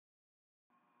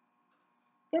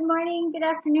Good morning, good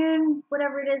afternoon,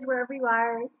 whatever it is, wherever you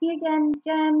are. It's me again,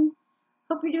 Jen.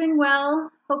 Hope you're doing well.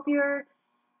 Hope you're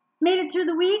made it through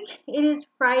the week. It is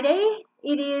Friday.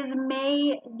 It is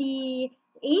May the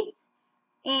 8th,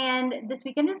 and this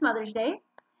weekend is Mother's Day.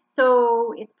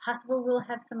 So it's possible we'll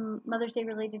have some Mother's Day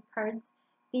related cards.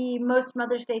 The most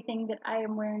Mother's Day thing that I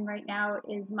am wearing right now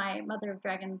is my Mother of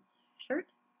Dragons shirt.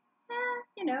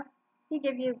 You know, you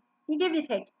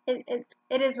take. It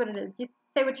is what it is. You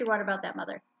say what you want about that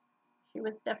mother. She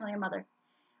was definitely a mother.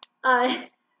 Uh,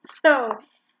 so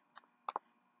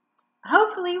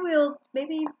hopefully we'll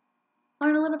maybe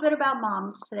learn a little bit about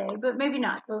moms today, but maybe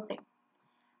not. We'll see.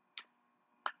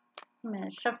 I'm going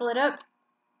to shuffle it up.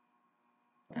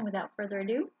 And without further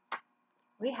ado,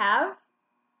 we have,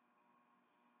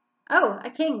 a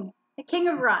king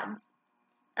of rods.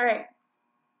 All right,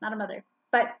 not a mother,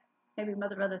 but maybe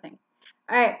mother of other things.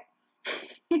 All right,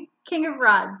 king of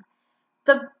rods.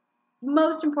 The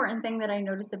most important thing that I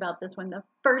notice about this one, the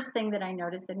first thing that I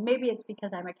notice, and maybe it's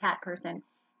because I'm a cat person,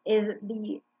 is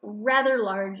the rather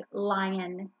large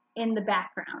lion in the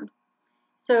background.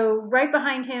 So right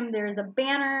behind him, there's a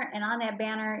banner, and on that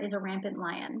banner is a rampant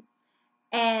lion.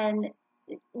 And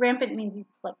rampant means he's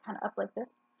like kind of up like this.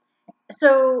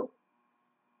 So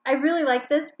I really like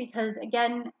this because,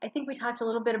 again, I think we talked a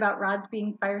little bit about rods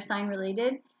being fire sign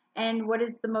related. And what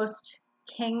is the most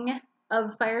king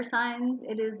of fire signs?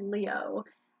 It is Leo.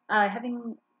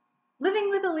 Having living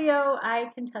with a Leo,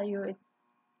 I can tell you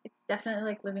it's definitely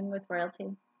like living with royalty.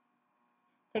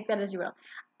 Take that as you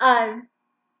will.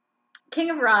 King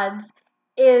of Rods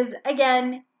is,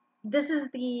 again, this is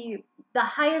the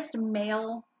highest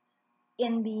male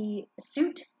in the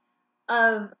suit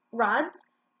of rods.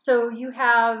 So you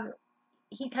have,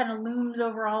 he kind of looms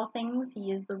over all things.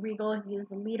 He is the regal, he is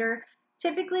the leader.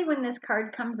 Typically when this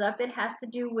card comes up, it has to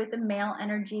do with a male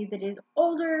energy that is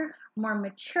older, more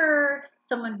mature,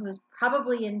 someone who is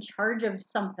probably in charge of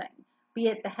something, be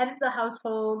it the head of the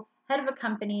household, head of a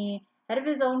company, head of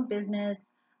his own business,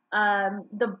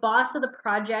 the boss of the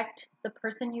project, the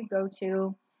person you go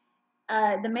to,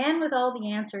 the man with all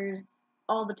the answers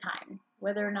all the time.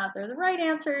 Whether or not they're the right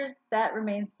answers, that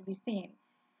remains to be seen.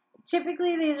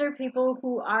 Typically, these are people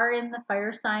who are in the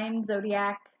fire sign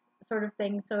zodiac sort of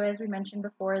thing. So as we mentioned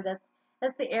before, that's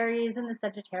the Aries and the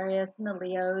Sagittarius and the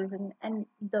Leos and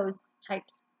those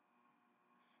types.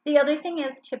 The other thing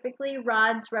is typically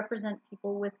rods represent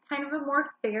people with kind of a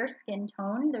more fair skin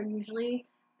tone. They're usually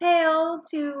pale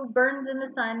to burns in the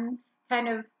sun kind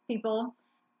of people.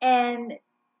 And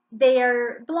they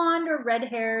are blonde or red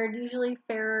haired, usually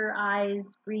fairer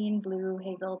eyes, green, blue,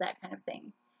 hazel, that kind of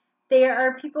thing. They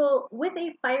are people with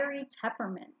a fiery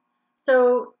temperament.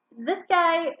 So this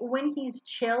guy, when he's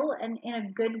chill and in a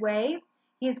good way,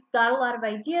 he's got a lot of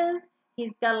ideas,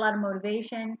 he's got a lot of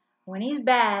motivation. When he's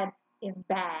bad, it's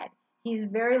bad. He's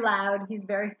very loud, he's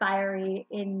very fiery,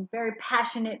 and very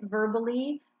passionate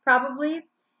verbally, probably.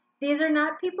 These are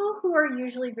not people who are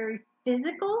usually very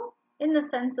physical in the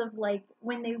sense of like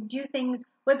when they do things,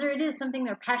 whether it is something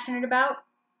they're passionate about,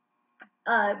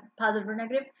 positive or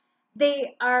negative,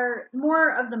 they are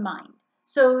more of the mind.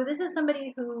 So this is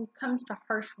somebody who comes to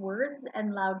harsh words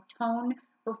and loud tone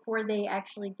before they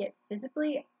actually get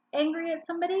physically angry at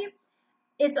somebody.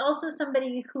 It's also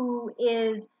somebody who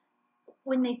is,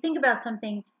 when they think about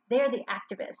something, they're the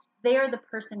activist. They are the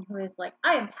person who is like,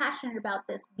 I am passionate about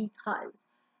this because.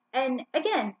 And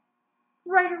again,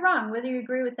 right or wrong, whether you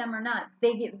agree with them or not,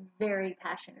 they get very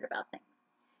passionate about things.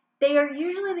 They are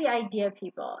usually the idea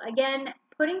people. Again,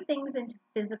 putting things into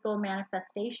physical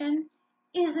manifestation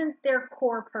isn't their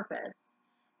core purpose.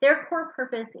 Their core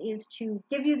purpose is to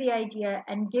give you the idea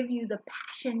and give you the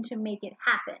passion to make it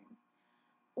happen.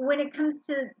 When it comes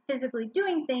to physically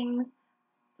doing things,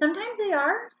 sometimes they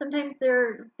are. Sometimes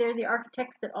they're the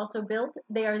architects that also build.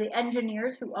 They are the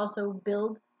engineers who also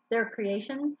build their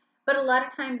creations. But a lot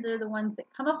of times they're the ones that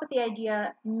come up with the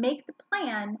idea, make the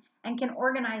plan, and can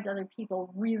organize other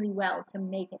people really well to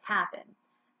make it happen.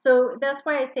 So that's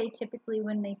why I say typically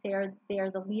when they say they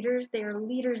are the leaders, they are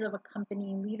leaders of a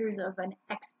company, leaders of an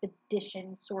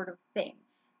expedition sort of thing.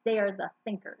 They are the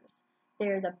thinkers.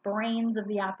 They're the brains of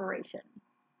the operation.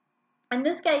 And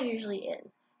this guy usually is.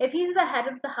 If he's the head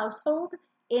of the household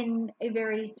in a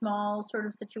very small sort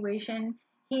of situation,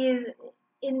 he's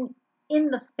in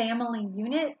the family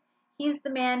unit, he's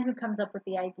the man who comes up with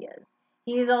the ideas.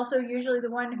 He is also usually the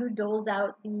one who doles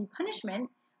out the punishment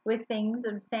with things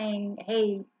of saying,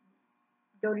 hey,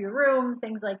 go to your room,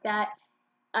 things like that.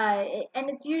 And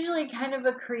it's usually kind of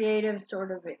a creative sort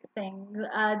of thing.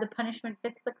 The punishment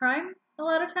fits the crime a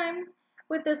lot of times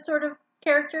with this sort of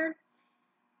character.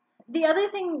 The other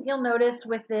thing you'll notice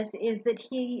with this is that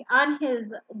he, on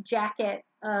his jacket,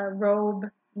 robe,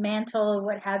 mantle,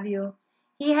 what have you,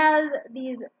 he has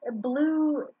these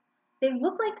blue, they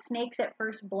look like snakes at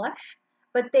first blush,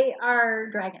 but they are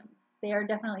dragons. They are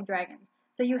definitely dragons.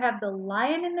 So you have the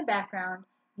lion in the background,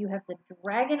 you have the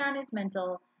dragon on his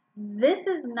mantle. This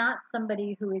is not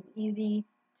somebody who is easy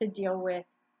to deal with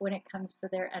when it comes to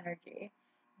their energy.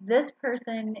 This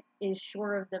person is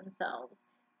sure of themselves,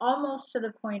 almost to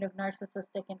the point of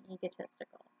narcissistic and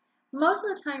egotistical. Most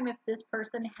of the time, if this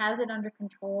person has it under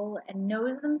control and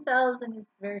knows themselves and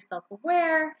is very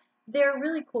self-aware, they're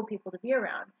really cool people to be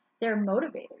around. They're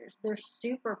motivators. They're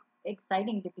super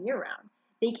exciting to be around.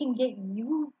 They can get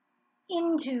you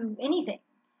into anything.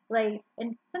 Like,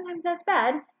 and sometimes that's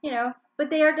bad, but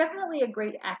they are definitely a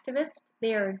great activist.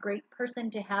 They are a great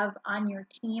person to have on your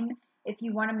team if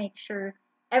you want to make sure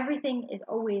everything is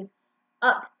always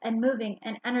up and moving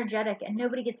and energetic and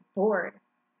nobody gets bored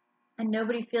and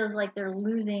nobody feels like they're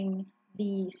losing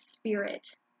the spirit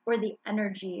or the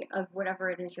energy of whatever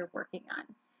it is you're working on.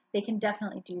 They can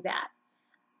definitely do that.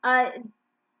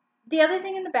 The other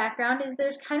thing in the background is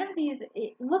there's kind of these,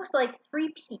 it looks like 3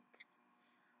 peaks.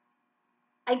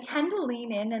 I tend to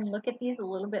lean in and look at these a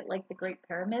little bit like the Great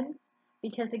Pyramids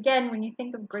because, again, when you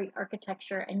think of great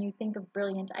architecture and you think of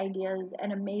brilliant ideas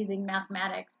and amazing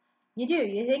mathematics, you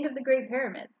think of the Great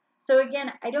Pyramids. So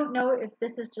again, I don't know if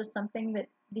this is just something that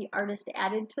the artist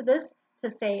added to this to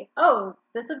say, oh,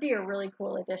 this would be a really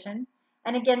cool addition.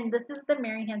 And again, this is the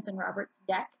Mary Hanson Roberts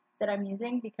deck that I'm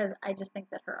using because I just think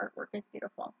that her artwork is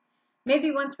beautiful.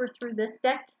 Maybe once we're through this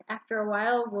deck, after a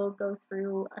while, we'll go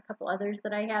through a couple others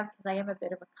that I have because I am a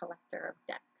bit of a collector of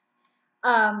decks.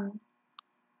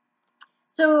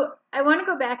 So I want to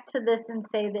go back to this and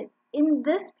say that in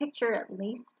this picture, at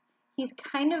least, he's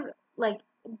kind of like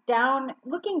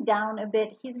looking down a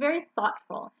bit. He's very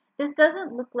thoughtful. This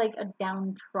doesn't look like a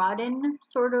downtrodden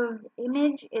sort of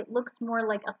image. It looks more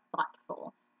like a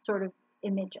thoughtful sort of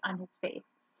image on his face.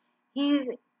 He's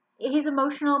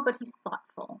emotional, but he's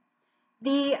thoughtful.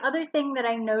 The other thing that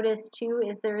I noticed too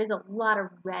is there is a lot of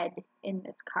red in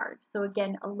this card. So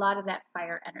again, a lot of that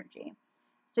fire energy.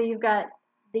 So you've got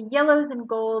the yellows and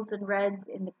golds and reds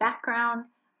in the background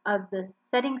of the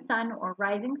setting sun or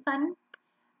rising sun,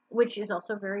 which is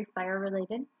also very fire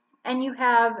related. And you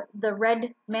have the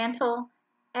red mantle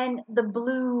and the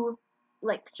blue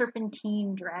like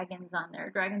serpentine dragons on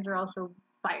there. Dragons are also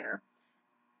fire.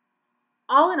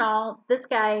 All in all, this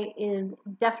guy is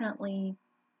definitely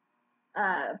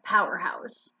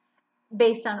powerhouse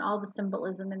based on all the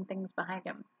symbolism and things behind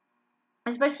him,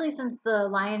 especially since the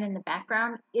lion in the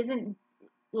background isn't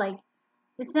like,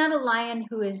 it's not a lion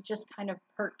who is just kind of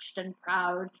perched and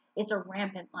proud. It's a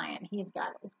rampant lion. He's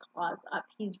got his claws up.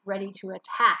 He's ready to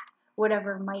attack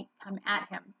whatever might come at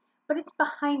him, but it's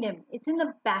behind him. It's in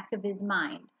the back of his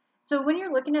mind. So when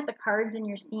you're looking at the cards and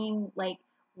you're seeing like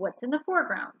what's in the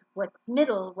foreground, what's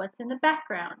middle, what's in the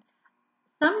background,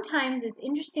 sometimes it's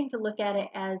interesting to look at it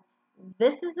as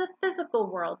this is a physical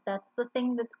world. That's the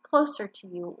thing that's closer to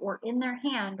you or in their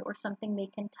hand or something they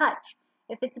can touch.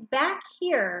 If it's back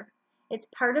here, it's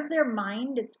part of their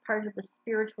mind. It's part of the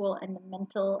spiritual and the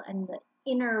mental and the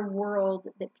inner world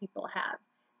that people have.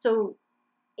 So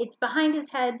it's behind his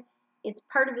head. It's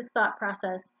part of his thought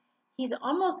process. He's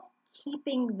almost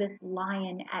keeping this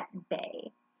lion at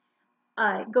bay.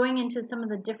 Going into some of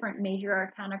the different major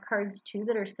arcana cards too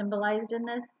that are symbolized in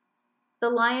this, the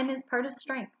lion is part of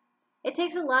strength. It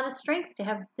takes a lot of strength to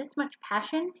have this much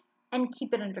passion and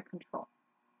keep it under control.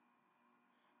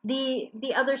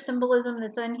 The other symbolism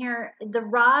that's in here, the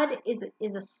rod is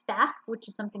a staff, which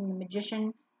is something the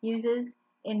magician uses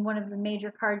in one of the major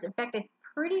cards. In fact, I'm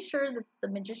pretty sure that the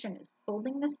magician is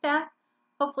holding the staff.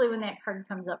 Hopefully when that card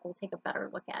comes up, we'll take a better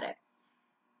look at it.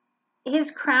 His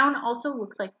crown also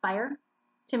looks like fire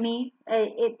to me.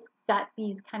 It's got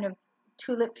these kind of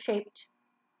tulip-shaped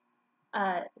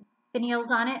finials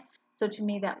on it. So to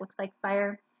me, that looks like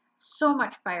fire. So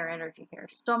much fire energy here.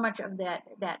 So much of that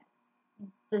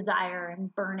desire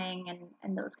and burning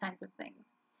and those kinds of things.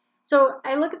 So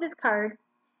I look at this card,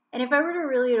 and if I were to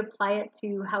really apply it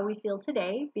to how we feel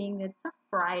today, being that it's a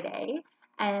Friday,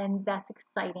 and that's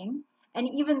exciting, and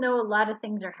even though a lot of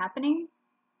things are happening,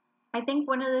 I think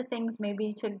one of the things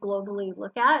maybe to globally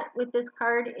look at with this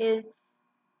card is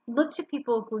look to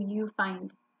people who you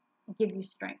find give you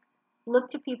strength. Look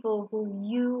to people who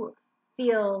you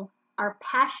feel are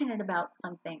passionate about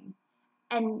something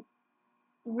and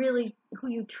really who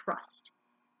you trust.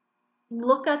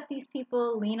 Look at these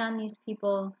people, lean on these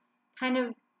people, kind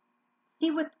of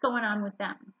see what's going on with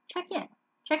them. Check in.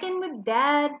 Check in with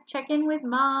dad, check in with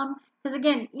mom, Because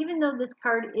again, even though this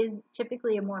card is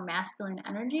typically a more masculine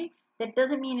energy, that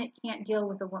doesn't mean it can't deal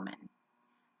with a woman.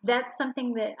 That's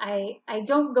something that I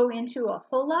don't go into a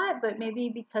whole lot, but maybe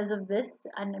because of this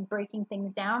and breaking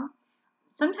things down,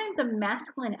 sometimes a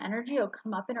masculine energy will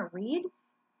come up in a read,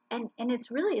 and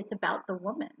it's about the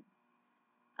woman.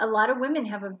 A lot of women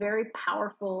have a very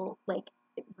powerful, like,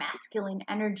 masculine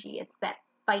energy. It's that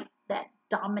fight, that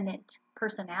dominant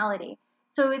personality.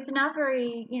 So it's not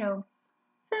very,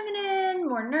 feminine,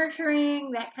 more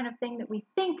nurturing, that kind of thing that we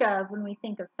think of when we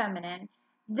think of feminine.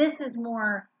 This is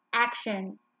more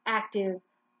action, active,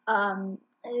 kind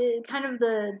of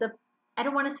the I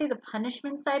don't want to say the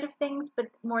punishment side of things, but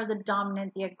more the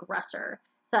dominant, the aggressor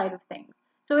side of things.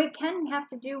 So it can have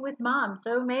to do with mom.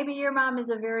 So maybe your mom is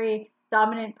a very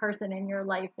dominant person in your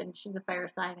life and she's a fire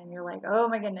sign and you're like, oh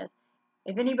my goodness,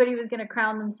 if anybody was going to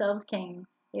crown themselves king,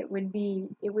 it would be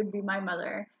my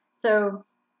mother. So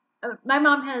my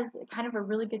mom has kind of a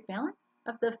really good balance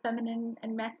of the feminine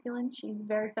and masculine. She's a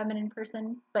very feminine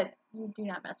person, but you do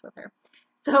not mess with her.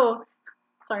 So,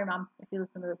 sorry, Mom, if you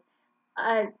listen to this.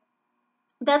 Uh,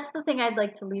 that's the thing I'd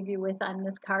like to leave you with on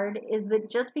this card is that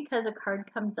just because a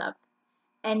card comes up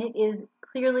and it is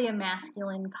clearly a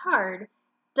masculine card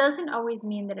doesn't always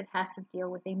mean that it has to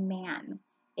deal with a man.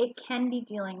 It can be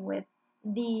dealing with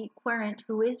the querent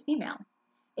who is female.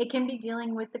 It can be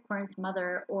dealing with the querent's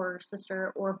mother or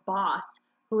sister or boss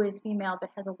who is female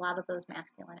but has a lot of those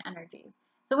masculine energies.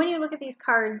 So when you look at these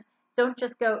cards, don't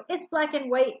just go, it's black and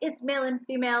white, it's male and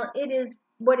female, it is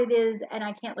what it is, and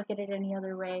I can't look at it any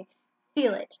other way.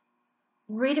 Feel it.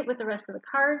 Read it with the rest of the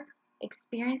cards,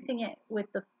 experiencing it with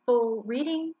the full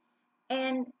reading,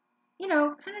 and,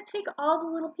 kind of take all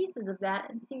the little pieces of that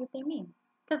and see what they mean.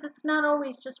 Because it's not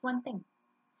always just one thing.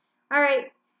 All right.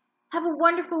 Have a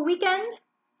wonderful weekend.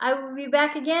 I will be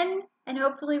back again, and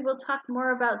hopefully we'll talk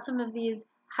more about some of these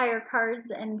higher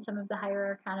cards and some of the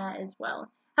higher arcana as well.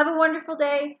 Have a wonderful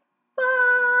day.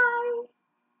 Bye!